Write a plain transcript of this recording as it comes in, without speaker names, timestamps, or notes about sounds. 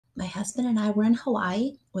my husband and I were in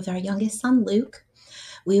Hawaii with our youngest son, Luke.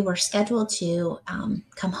 We were scheduled to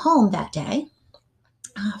come home that day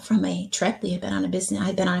from a trip. We had been on a business.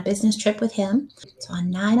 I'd been on a business trip with him. So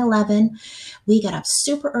on 9/11, we got up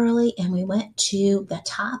super early and we went to the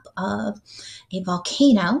top of a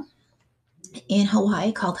volcano in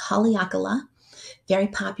Hawaii called Haleakala. Very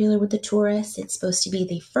popular with the tourists. It's supposed to be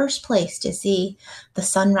the first place to see the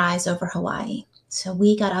sunrise over Hawaii. So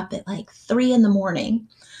we got up at like 3 in the morning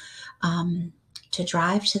to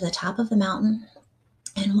drive to the top of the mountain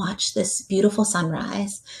and watch this beautiful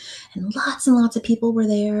sunrise. And lots of people were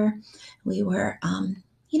there. We were,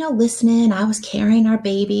 listening. I was carrying our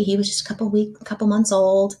baby. He was just a couple months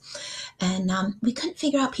old. And we couldn't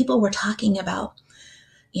figure out, people were talking about,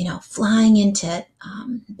 flying into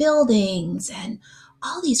buildings and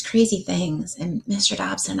all these crazy things. And Mr.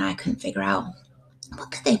 Dobson and I couldn't figure out,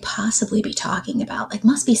 what could they possibly be talking about? Like,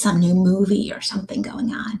 must be some new movie or something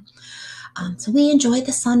going on. So we enjoyed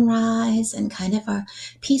the sunrise and kind of a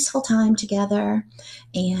peaceful time together.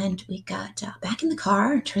 And we got back in the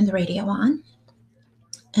car, turned the radio on.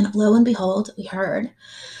 And lo and behold, we heard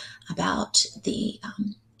about the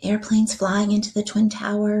airplanes flying into the Twin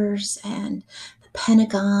Towers and the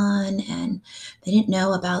Pentagon. And they didn't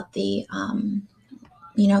know about the,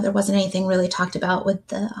 there wasn't anything really talked about with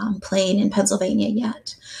the plane in Pennsylvania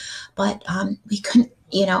yet. But we couldn't,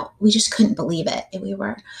 we just couldn't believe it. We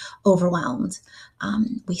were overwhelmed.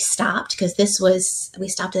 We stopped because we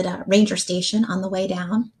stopped at a ranger station on the way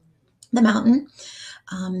down the mountain.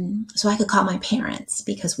 So I could call my parents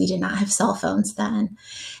because we did not have cell phones then.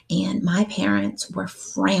 And my parents were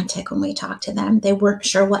frantic when we talked to them. They weren't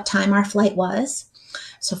sure what time our flight was.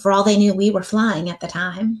 So for all they knew, we were flying at the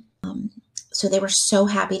time. So they were so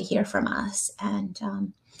happy to hear from us. And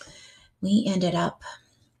we ended up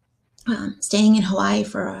staying in Hawaii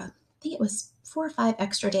for, I think it was 4 or 5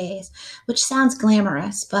 extra days, which sounds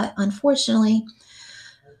glamorous, but unfortunately,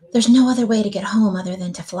 there's no other way to get home other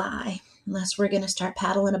than to fly, unless we're going to start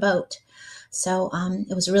paddling a boat. So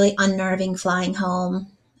it was really unnerving flying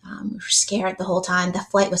home. We were scared the whole time. The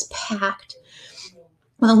flight was packed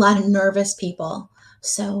with a lot of nervous people.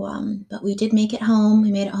 So, but we did make it home.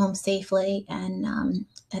 We made it home safely. And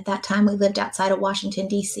at that time, we lived outside of Washington,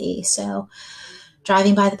 D.C. So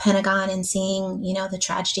driving by the Pentagon and seeing, the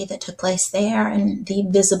tragedy that took place there and the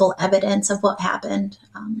visible evidence of what happened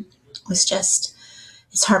was just,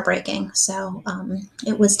 it's heartbreaking. So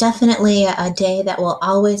it was definitely a day that will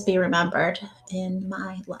always be remembered in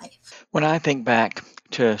my life. When I think back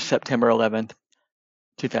to September 11th,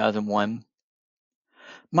 2001,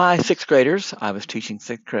 my 6th graders, I was teaching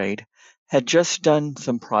 6th grade, had just done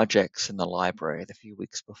some projects in the library the few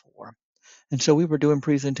weeks before. And so we were doing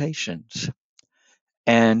presentations.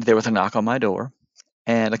 And there was a knock on my door,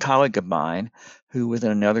 and a colleague of mine who was in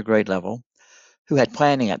another grade level, who had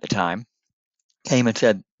planning at the time, came and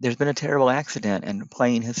said, there's been a terrible accident and a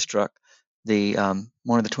plane has struck the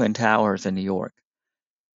one of the Twin Towers in New York.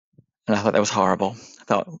 And I thought that was horrible. I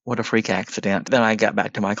thought, what a freak accident. Then I got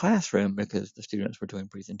back to my classroom because the students were doing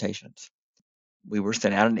presentations. We were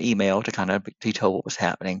sent out an email to kind of be told what was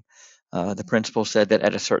happening. The principal said that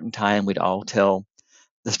at a certain time, we'd all tell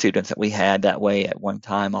the students that we had. That way, at one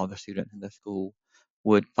time, all the students in the school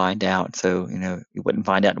would find out. So, you wouldn't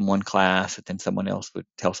find out in one class, and then someone else would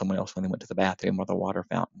tell someone else when they went to the bathroom or the water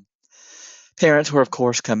fountain. Parents were, of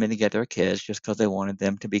course, coming to get their kids just because they wanted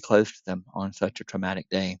them to be close to them on such a traumatic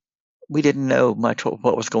day. We didn't know much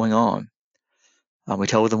what was going on. We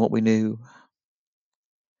told them what we knew.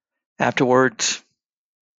 Afterwards,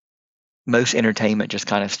 most entertainment just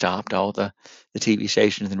kind of stopped. All the TV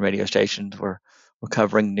stations and radio stations were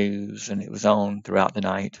covering news, and it was on throughout the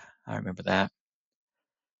night. I remember that.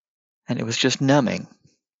 And it was just numbing.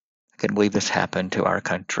 I couldn't believe this happened to our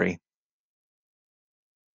country.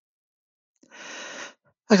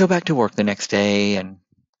 I go back to work the next day, and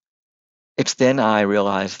it's then I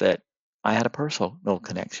realized that I had a personal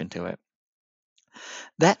connection to it.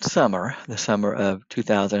 That summer, the summer of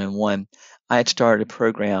 2001, I had started a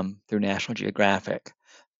program through National Geographic.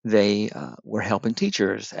 They were helping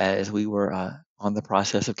teachers as we were on the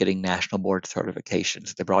process of getting national board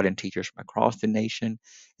certifications. They brought in teachers from across the nation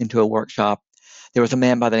into a workshop. There was a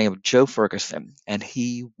man by the name of Joe Ferguson, and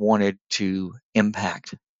he wanted to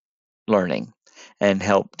impact learning and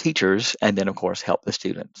help teachers, and then, of course, help the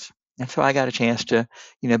students. And so I got a chance to,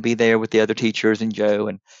 be there with the other teachers and Joe,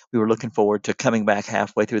 and we were looking forward to coming back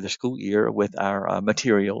halfway through the school year with our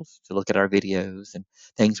materials to look at our videos and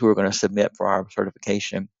things we were going to submit for our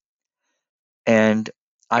certification. And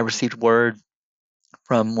I received word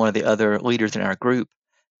from one of the other leaders in our group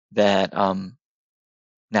that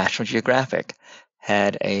National Geographic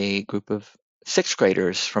had a group of sixth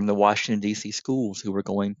graders from the Washington, D.C. schools who were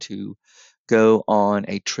going to go on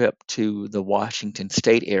a trip to the Washington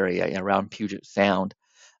State area around Puget Sound,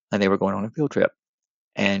 and they were going on a field trip.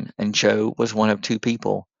 And Joe was one of two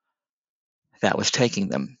people that was taking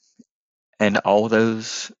them. And all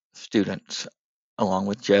those students, along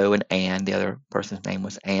with Joe and Ann, the other person's name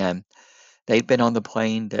was Ann, they'd been on the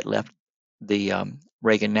plane that left the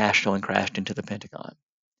Reagan National and crashed into the Pentagon.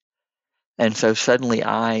 And so suddenly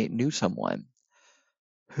I knew someone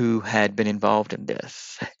who had been involved in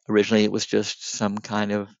this. Originally, it was just some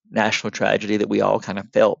kind of national tragedy that we all kind of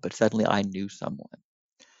felt, but suddenly I knew someone.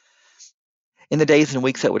 In the days and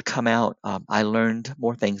weeks that would come out, I learned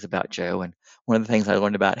more things about Joe. And one of the things I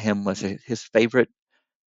learned about him was his favorite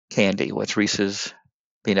candy was Reese's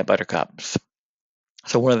peanut butter cups.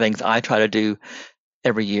 So one of the things I try to do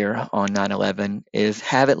every year on 9/11 is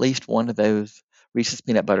have at least one of those Reese's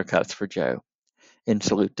peanut butter cups for Joe in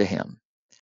salute to him.